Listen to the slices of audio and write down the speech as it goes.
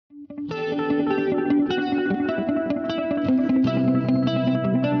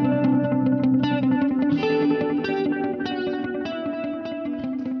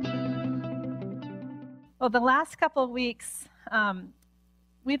Well, the last couple of weeks,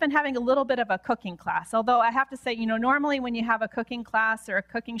 we've been having a little bit of a cooking class. Although I have to say, normally when you have a cooking class or a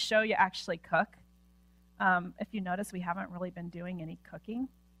cooking show, you actually cook. If you notice, we haven't really been doing any cooking.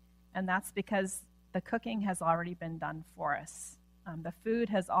 And that's because the cooking has already been done for us. The food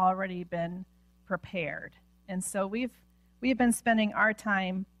has already been prepared. And so we've been spending our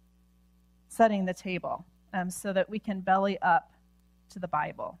time setting the table so that we can belly up to the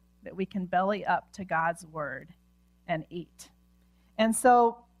Bible, that we can belly up to God's Word and eat. And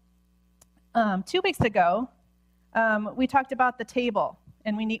so 2 weeks ago, we talked about the table,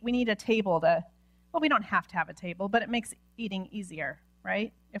 and we need a table we don't have to have a table, but it makes eating easier,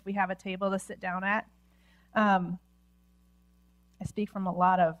 right, if we have a table to sit down at. I speak from a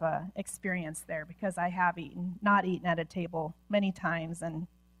lot of experience there because I have not eaten at a table many times, and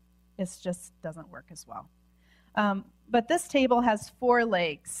it just doesn't work as well. But this table has 4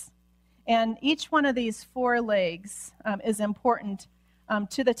 legs, and each one of these 4 legs is important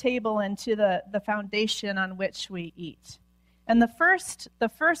to the table and to the foundation on which we eat. And the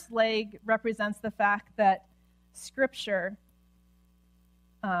first leg represents the fact that Scripture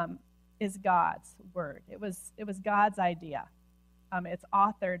is God's word. It was God's idea. It's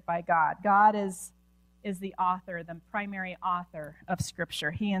authored by God. God is the author, the primary author of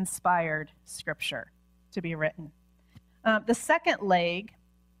Scripture. He inspired Scripture to be written. The second leg,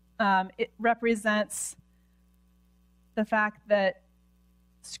 it represents the fact that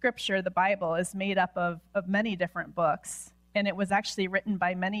Scripture, the Bible, is made up of many different books, and it was actually written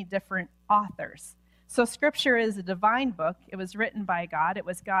by many different authors. So Scripture is a divine book. It was written by God. It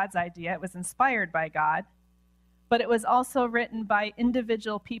was God's idea. It was inspired by God. But it was also written by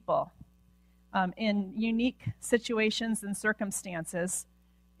individual people in unique situations and circumstances,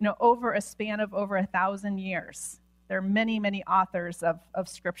 over a span of over 1,000 years. There are many, many authors of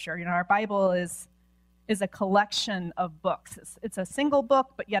Scripture. Our Bible is a collection of books. It's a single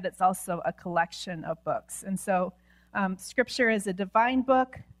book, but yet it's also a collection of books. And so Scripture is a divine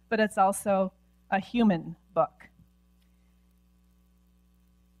book, but it's also a human book.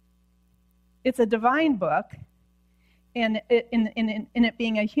 It's a divine book, and in it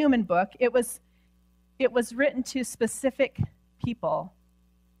being a human book, it was written to specific people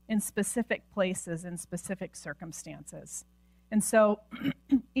in specific places, in specific circumstances. And so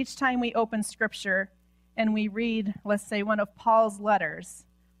each time we open Scripture and we read, let's say, one of Paul's letters,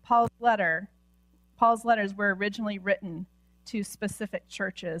 Paul's letters were originally written to specific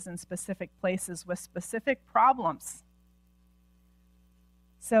churches and specific places with specific problems.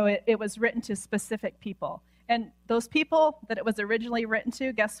 So it was written to specific people. And those people that it was originally written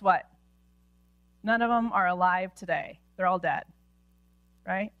to, guess what? None of them are alive today. They're all dead,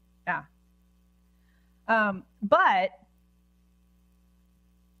 right? Yeah. But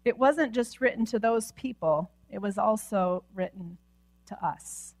it wasn't just written to those people. It was also written to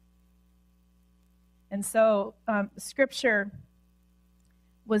us. And so Scripture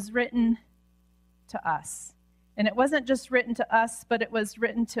was written to us. And it wasn't just written to us, but it was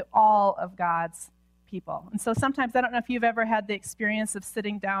written to all of God's people. And so sometimes, I don't know if you've ever had the experience of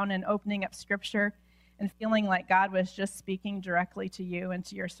sitting down and opening up Scripture and feeling like God was just speaking directly to you and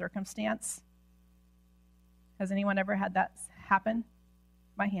to your circumstance. Has anyone ever had that happen?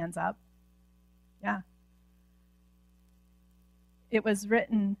 My hand's up. Yeah. It was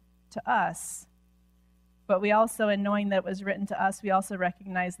written to us, but we also, in knowing that it was written to us, we also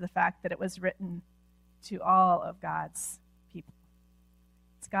recognize the fact that it was written to all of God's people.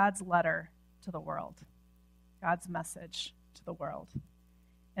 It's God's letter to the world, God's message to the world.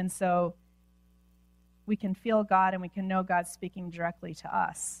 And so we can feel God and we can know God speaking directly to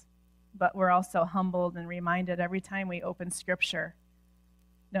us, but we're also humbled and reminded every time we open Scripture,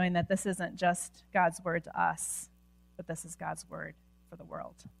 knowing that this isn't just God's word to us, but this is God's word for the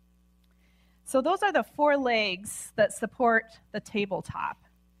world. So those are the 4 legs that support the tabletop.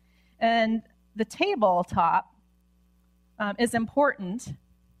 And the tabletop is important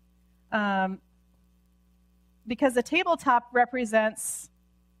because the tabletop represents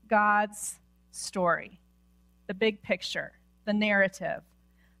God's story, the big picture, the narrative.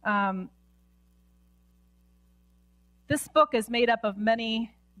 This book is made up of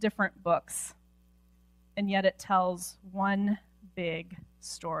many different books, and yet it tells one big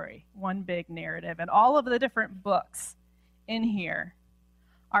story, one big narrative. And all of the different books in here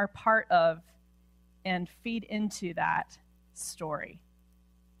are part of and feed into that story.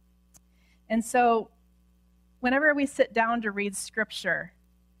 And so whenever we sit down to read Scripture,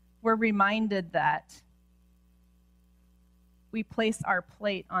 we're reminded that we place our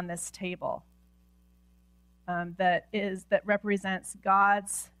plate on this table that represents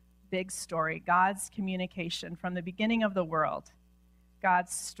God's big story, God's communication from the beginning of the world,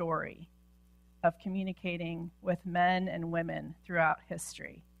 God's story of communicating with men and women throughout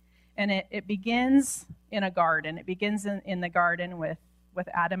history. And it begins in a garden. It begins in the garden with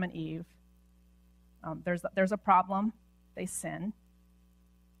Adam and Eve. There's a problem. They sin.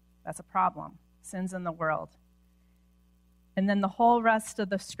 That's a problem. Sin's in the world. And then the whole rest of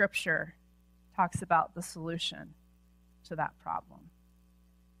the scripture talks about the solution to that problem.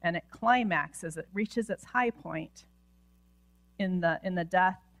 And it climaxes, it reaches its high point in the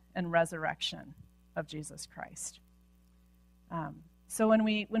death and resurrection of Jesus Christ. So when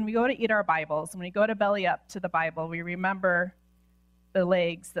we go to eat our Bibles, when we go to belly up to the Bible, we remember the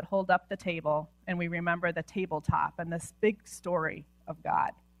legs that hold up the table, and we remember the tabletop and this big story of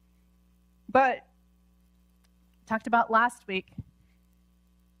God. But talked about last week,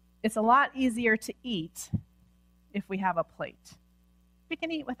 it's a lot easier to eat if we have a plate. We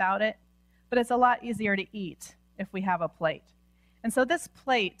can eat without it, but it's a lot easier to eat if we have a plate. And so this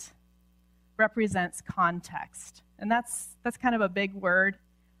plate represents context. And that's kind of a big word.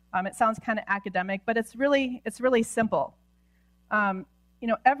 It sounds kind of academic, but it's really simple.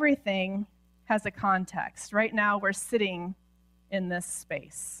 Everything has a context. Right now we're sitting in this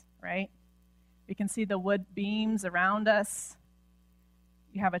space, right? You can see the wood beams around us.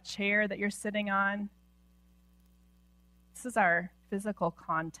 You have a chair that you're sitting on. This is our physical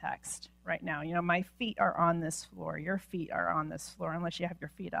context right now. My feet are on this floor. Your feet are on this floor, unless you have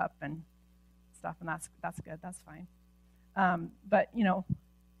your feet up and stuff, and that's good. That's fine. But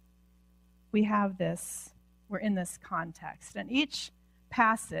we have this. We're in this context, and each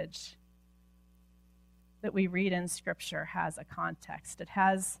passage that we read in Scripture has a context. It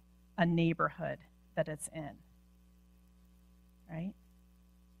has a neighborhood that it's in, right?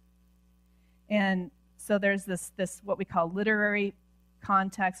 And so there's this what we call literary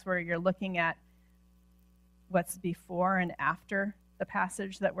context, where you're looking at what's before and after the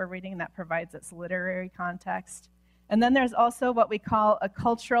passage that we're reading. That provides its literary context. And then there's also what we call a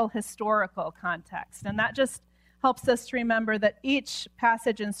cultural historical context. And that just helps us to remember that each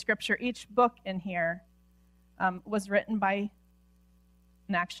passage in Scripture, each book in here, was written by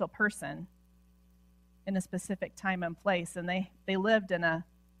an actual person in a specific time and place. And they lived in a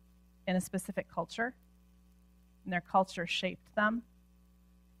specific culture. And their culture shaped them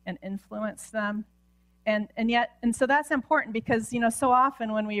and influenced them. And so that's important because, so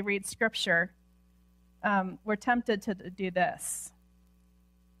often when we read Scripture, we're tempted to do this.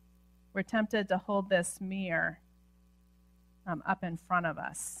 We're tempted to hold this mirror up in front of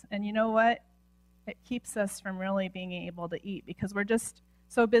us. And you know what? It keeps us from really being able to eat because we're just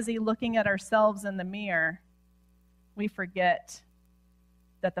so busy looking at ourselves in the mirror, we forget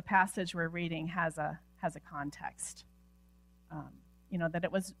that the passage we're reading has a context. That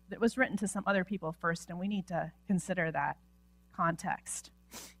it was written to some other people first, and we need to consider that context.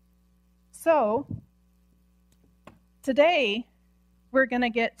 So today, we're going to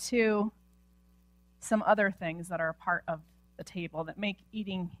get to some other things that are a part of the table that make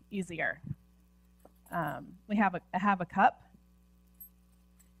eating easier. I have a cup,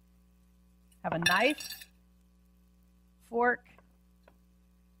 have a knife, fork,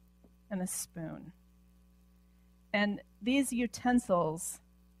 and a spoon. And these utensils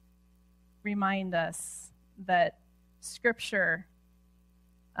remind us that Scripture,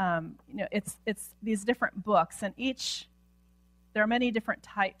 it's these different books, and there are many different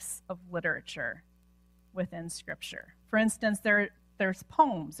types of literature within Scripture. For instance, there's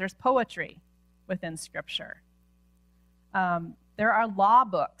poems, there's poetry within Scripture. There are law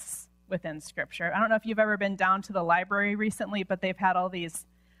books within Scripture. I don't know if you've ever been down to the library recently, but they've had all these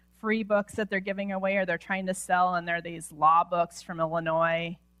free books that they're giving away or they're trying to sell, and they're these law books from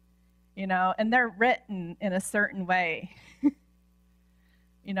Illinois, and they're written in a certain way.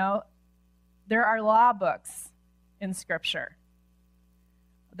 There are law books in Scripture.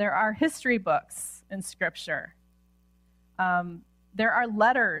 There are history books in Scripture. There are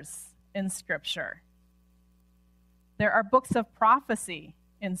letters in Scripture. There are books of prophecy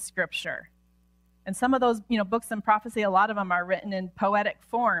in Scripture. And some of those, books in prophecy, a lot of them are written in poetic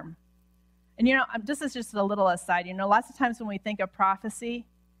form. And, this is just a little aside. Lots of times when we think of prophecy,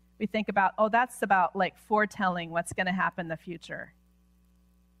 we think about, that's about like foretelling what's going to happen in the future.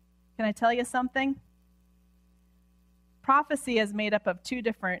 Can I tell you something? Prophecy is made up of two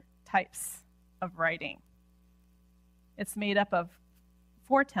different types of writing. It's made up of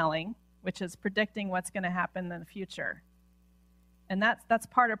foretelling, which is predicting what's going to happen in the future. And that's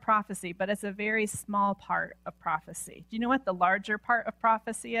part of prophecy, but it's a very small part of prophecy. Do you know what the larger part of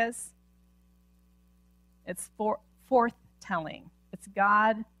prophecy is? It's forthtelling. It's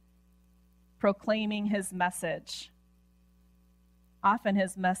God proclaiming his message, often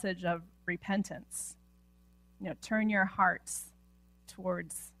his message of repentance. Turn your hearts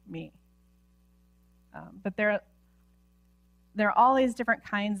towards me. But there are all these different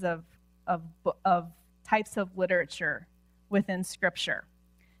kinds of types of literature within Scripture.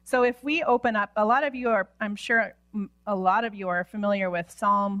 So if we open up, I'm sure a lot of you are familiar with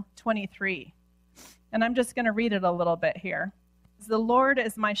Psalm 23. And I'm just going to read it a little bit here. The Lord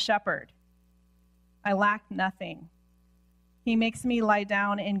is my shepherd. I lack nothing. He makes me lie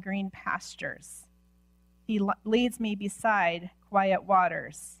down in green pastures. He leads me beside quiet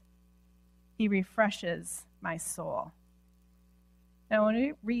waters. He refreshes my soul. Now, when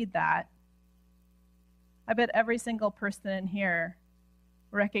we read that, I bet every single person in here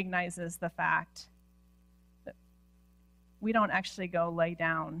recognizes the fact that we don't actually go lay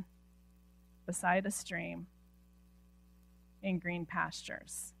down beside a stream in green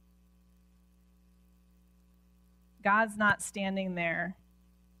pastures. God's not standing there,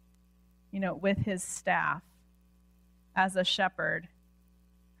 with his staff as a shepherd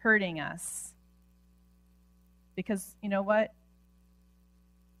herding us. Because you know what?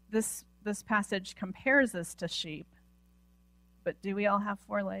 This passage compares us to sheep. But do we all have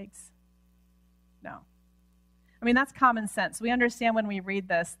 4 legs? No. I mean, that's common sense. We understand when we read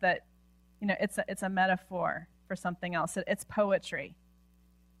this that, it's a metaphor for something else. It's poetry.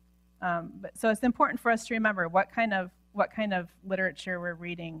 So it's important for us to remember what kind of literature we're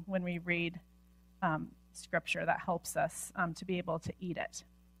reading when we read Scripture. That helps us to be able to eat it.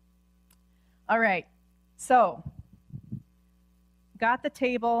 All right. So, got the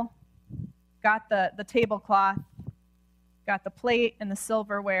table, got the tablecloth, got the plate and the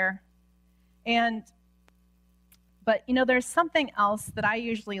silverware, but there's something else that I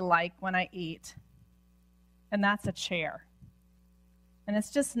usually like when I eat, and that's a chair. And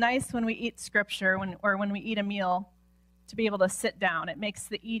it's just nice when we eat Scripture or when we eat a meal to be able to sit down. It makes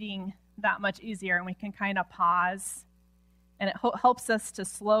the eating that much easier, and we can kind of pause, and it helps us to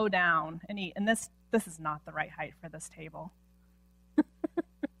slow down and eat. And this is not the right height for this table.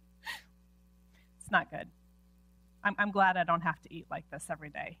 It's not good. I'm glad I don't have to eat like this every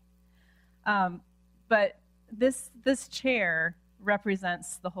day. But this chair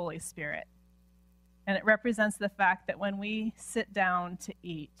represents the Holy Spirit. And it represents the fact that when we sit down to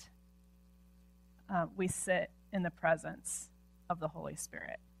eat, we sit in the presence of the Holy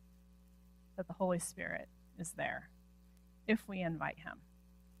Spirit. That the Holy Spirit is there if we invite him.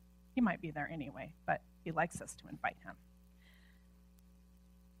 He might be there anyway, but he likes us to invite him.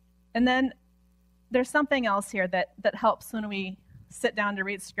 And then there's something else here that helps when we sit down to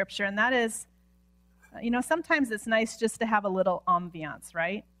read Scripture, and that is, sometimes it's nice just to have a little ambiance,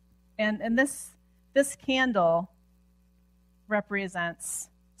 right? And this candle represents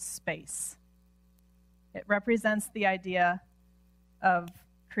space. It represents the idea of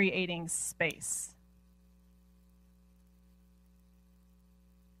creating space.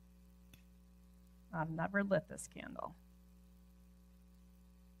 I've never lit this candle.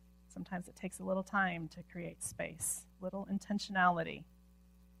 Sometimes it takes a little time to create space, little intentionality.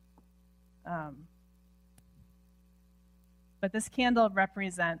 But this candle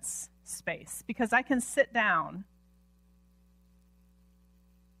represents space because I can sit down,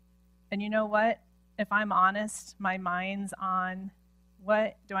 and you know what? If I'm honest, my mind's on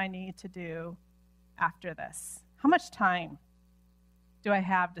what do I need to do after this? How much time do I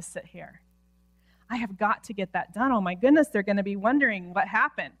have to sit here? I have got to get that done. Oh my goodness, they're going to be wondering what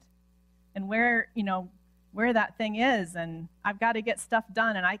happened and where that thing is, and I've got to get stuff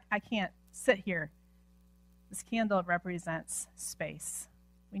done, and I can't sit here. This candle represents space.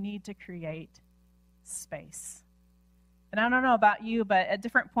 We need to create space. And I don't know about you, but at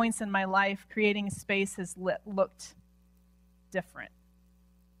different points in my life, creating space has looked different.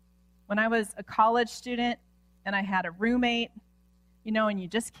 When I was a college student and I had a roommate, and you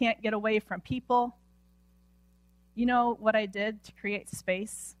just can't get away from people, you know what I did to create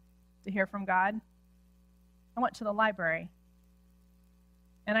space to hear from God? I went to the library.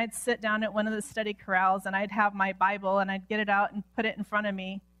 And I'd sit down at one of the study corrals, and I'd have my Bible, and I'd get it out and put it in front of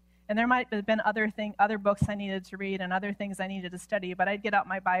me. And there might have been other books I needed to read and other things I needed to study, but I'd get out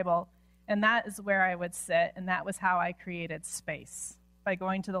my Bible, and that is where I would sit, and that was how I created space, by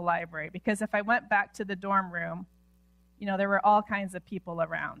going to the library. Because if I went back to the dorm room, there were all kinds of people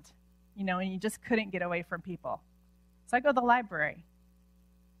around, and you just couldn't get away from people. So I go to the library.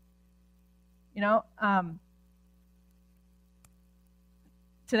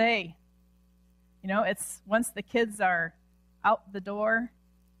 Today, it's once the kids are out the door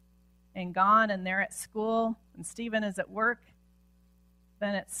and gone and they're at school and Stephen is at work,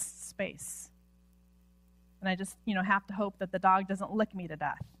 then it's space. And I just, have to hope that the dog doesn't lick me to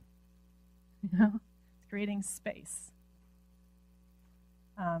death. It's creating space.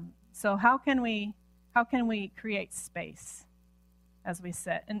 So how can we create space as we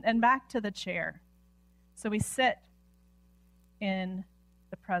sit? And back to the chair. So we sit in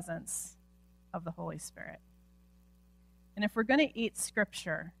the presence of the Holy Spirit. And if we're going to eat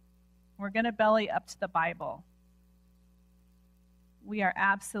Scripture, we're going to belly up to the Bible, we are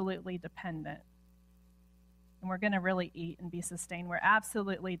absolutely dependent. And we're going to really eat and be sustained. We're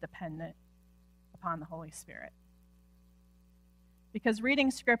absolutely dependent upon the Holy Spirit. Because reading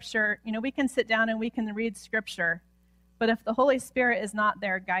Scripture, we can sit down and we can read Scripture, but if the Holy Spirit is not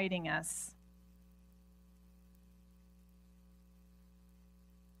there guiding us,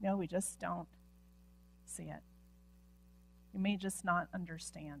 we just don't see it. We may just not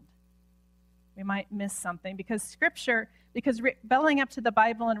understand. We might miss something because belling up to the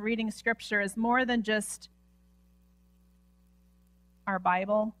Bible and reading Scripture is more than just our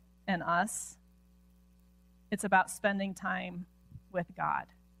Bible and us. It's about spending time with God.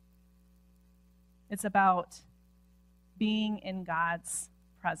 It's about being in God's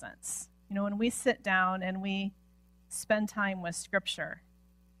presence. When we sit down and we spend time with Scripture,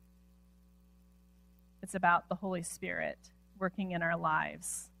 it's about the Holy Spirit working in our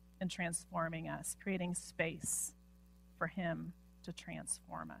lives and transforming us, creating space for Him to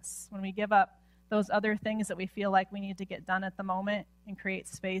transform us. When we give up those other things that we feel like we need to get done at the moment and create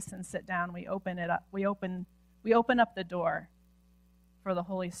space and sit down, we open it up. We open up the door for the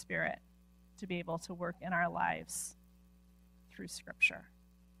Holy Spirit to be able to work in our lives through Scripture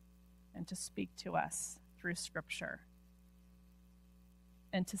and to speak to us through Scripture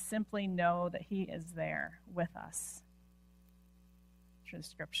and to simply know that He is there with us through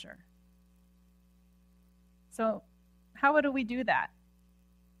Scripture. So how do we do that?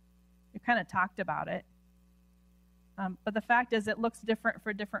 We kind of talked about it. But the fact is it looks different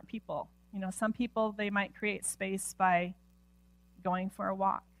for different people. Some people, they might create space by going for a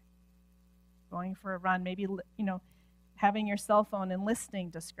walk, going for a run, maybe, having your cell phone and listening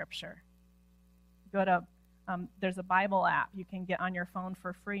to Scripture. Go to, there's a Bible app you can get on your phone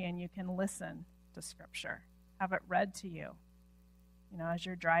for free, and you can listen to Scripture. Have it read to you, as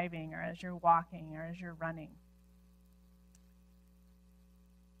you're driving or as you're walking or as you're running.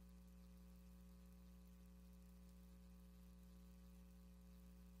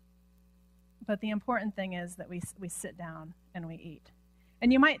 But the important thing is that we sit down and we eat.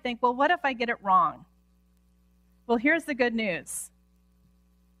 And you might think, well, what if I get it wrong? Well, here's the good news.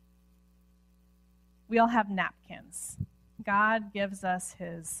 We all have napkins. God gives us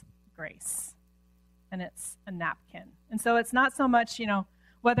His grace, and it's a napkin. And so it's not so much,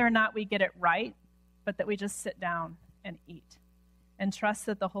 whether or not we get it right, but that we just sit down and eat and trust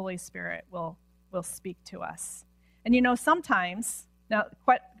that the Holy Spirit will speak to us. And sometimes, now,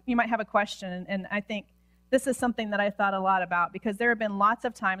 you might have a question, and I think this is something that I thought a lot about, because there have been lots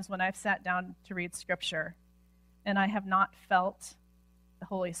of times when I've sat down to read Scripture, and I have not felt the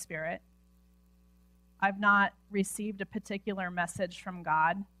Holy Spirit. I've not received a particular message from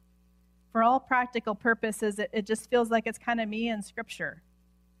God. For all practical purposes, it just feels like it's kind of me in Scripture.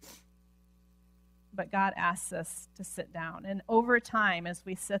 But God asks us to sit down, and over time, as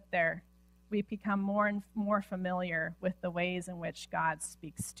we sit there, we become more and more familiar with the ways in which God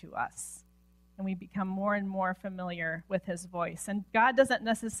speaks to us. And we become more and more familiar with His voice. And God doesn't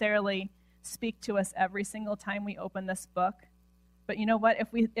necessarily speak to us every single time we open this book. But you know what?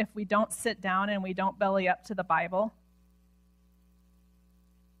 If we don't sit down and we don't belly up to the Bible,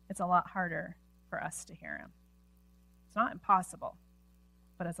 it's a lot harder for us to hear Him. It's not impossible,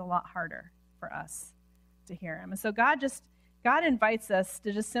 but it's a lot harder for us to hear Him. And so God invites us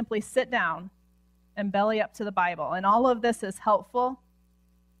to just simply sit down and belly up to the Bible. And all of this is helpful,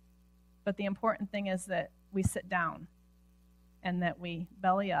 but the important thing is that we sit down and that we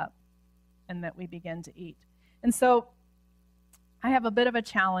belly up and that we begin to eat. And so I have a bit of a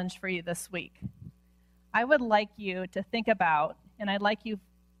challenge for you this week. I would like you to think about, and I'd like you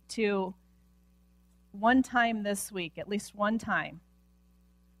to, one time this week, at least one time,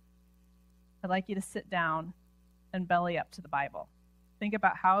 I'd like you to sit down and belly up to the Bible. Think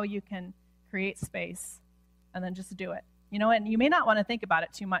about how you can create space and then just do it. And you may not want to think about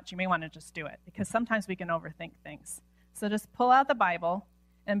it too much. You may want to just do it, because sometimes we can overthink things. So just pull out the Bible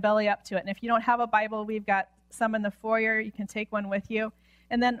and belly up to it. And if you don't have a Bible, we've got some in the foyer. You can take one with you.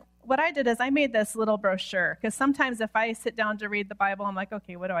 And then what I did is I made this little brochure, because sometimes if I sit down to read the Bible, I'm like,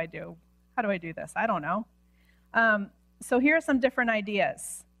 okay, what do I do? How do I do this? I don't know. So here are some different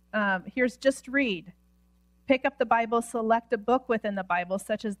ideas. Here's just read. Pick up the Bible, select a book within the Bible,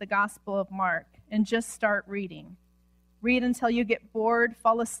 such as the Gospel of Mark, and just start reading. Read until you get bored,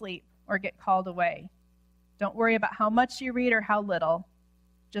 fall asleep, or get called away. Don't worry about how much you read or how little.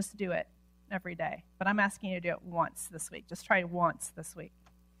 Just do it every day. But I'm asking you to do it once this week. Just try once this week.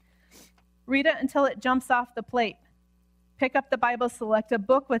 Read it until it jumps off the plate. Pick up the Bible, select a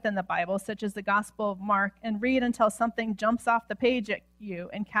book within the Bible, such as the Gospel of Mark, and read until something jumps off the page at you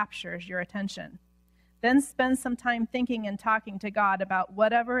and captures your attention. Then spend some time thinking and talking to God about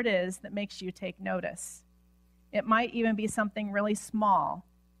whatever it is that makes you take notice. It might even be something really small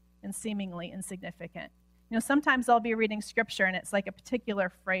and seemingly insignificant. Sometimes I'll be reading scripture and it's like a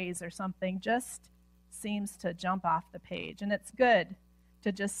particular phrase or something just seems to jump off the page. And it's good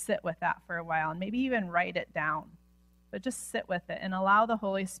to just sit with that for a while and maybe even write it down. But just sit with it and allow the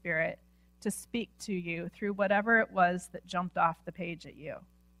Holy Spirit to speak to you through whatever it was that jumped off the page at you.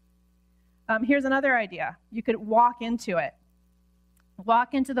 Here's another idea. You could walk into it.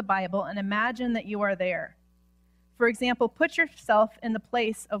 Walk into the Bible and imagine that you are there. For example, put yourself in the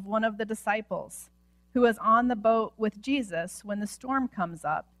place of one of the disciples who was on the boat with Jesus when the storm comes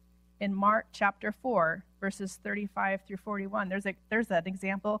up in Mark chapter 4, verses 35 through 41. There's that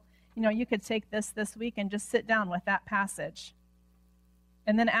example. You could take this week and just sit down with that passage.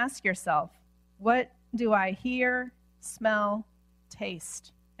 And then ask yourself, what do I hear, smell,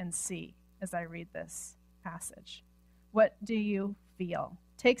 taste, and see as I read this passage? What do you feel?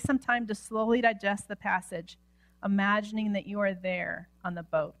 Take some time to slowly digest the passage, imagining that you are there on the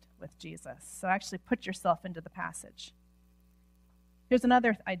boat with Jesus. So actually put yourself into the passage. Here's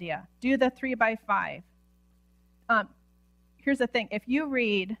another idea. Do the 3x5. Here's the thing. If you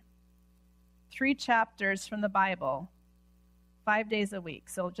read 3 chapters from the Bible 5 days a week,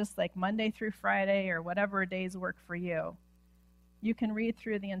 so just like Monday through Friday or whatever days work for you, you can read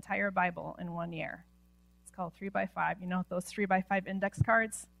through the entire Bible in 1 year. It's called 3x5. You know those 3x5 index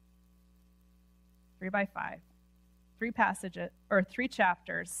cards? 3x5. 3 passages, or 3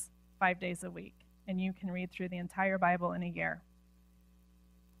 chapters, 5 days a week, and you can read through the entire Bible in a year.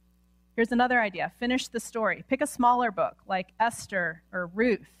 Here's another idea. Finish the story. Pick a smaller book like Esther or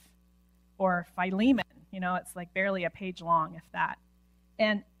Ruth or Philemon. It's like barely a page long, if that.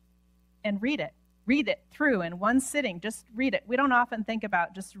 And read it. Read it through in one sitting. Just read it. We don't often think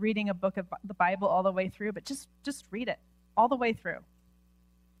about just reading a book of the Bible all the way through, but just read it all the way through.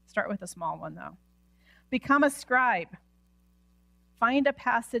 Start with a small one, though. Become a scribe. Find a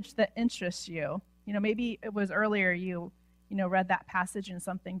passage that interests you. Maybe it was earlier you read that passage and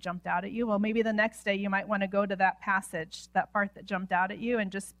something jumped out at you. Well, maybe the next day you might want to go to that passage, that part that jumped out at you,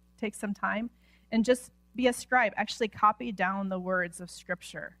 and just take some time and just be a scribe. Actually copy down the words of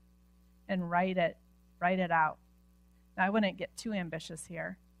Scripture and write it out. Now, I wouldn't get too ambitious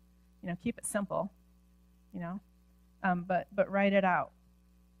here. Keep it simple, but write it out.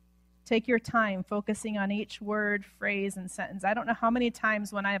 Take your time focusing on each word, phrase, and sentence. I don't know how many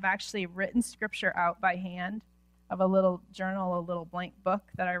times when I've actually written scripture out by hand of a little journal, a little blank book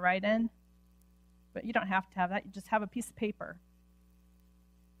that I write in. But you don't have to have that. You just have a piece of paper.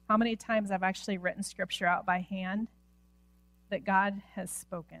 How many times I've actually written scripture out by hand that God has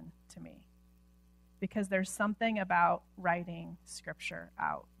spoken to me. Because there's something about writing scripture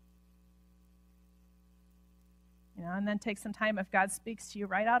out. And then take some time. If God speaks to you,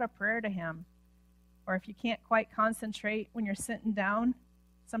 write out a prayer to him. Or if you can't quite concentrate when you're sitting down,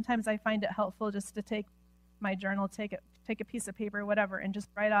 sometimes I find it helpful just to take my journal, take a piece of paper, whatever, and just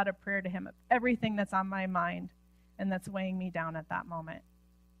write out a prayer to him of everything that's on my mind and that's weighing me down at that moment,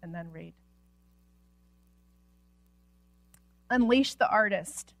 and then read. Unleash the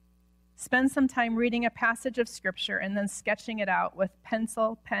artist. Spend some time reading a passage of Scripture and then sketching it out with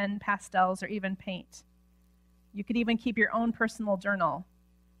pencil, pen, pastels, or even paint. You could even keep your own personal journal,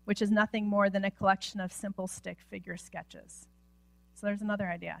 which is nothing more than a collection of simple stick figure sketches. So there's another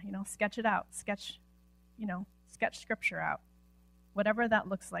idea, sketch it out, sketch Scripture out, whatever that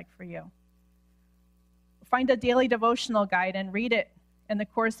looks like for you. Find a daily devotional guide and read it and the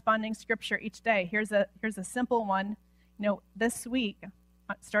corresponding Scripture each day. Here's a simple one. This week,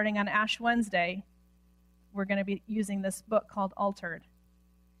 starting on Ash Wednesday, we're going to be using this book called Altered.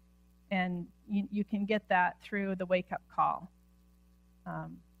 And you can get that through the Wake Up Call.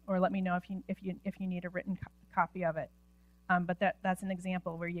 Or let me know if you need a written copy of it. But that's an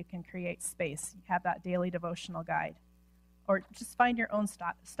example where you can create space. You have that daily devotional guide. Or just find your own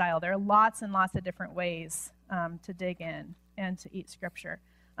style. There are lots and lots of different ways to dig in and to eat Scripture.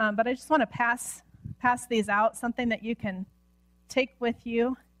 But I just want to pass these out, something that you can take with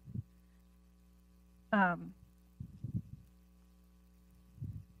you. I think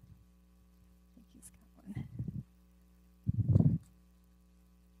he's got one.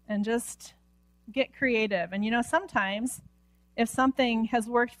 and just get creative. And sometimes if something has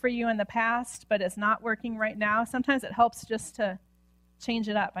worked for you in the past, but it's not working right now, sometimes it helps just to change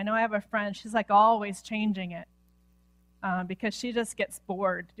it up. I know I have a friend, she's like always changing it because she just gets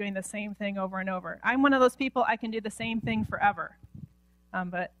bored doing the same thing over and over. I'm one of those people, I can do the same thing forever.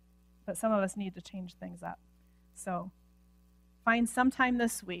 But some of us need to change things up. So find some time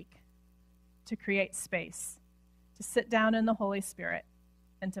this week to create space, to sit down in the Holy Spirit,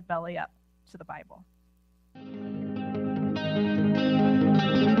 and to belly up to the Bible.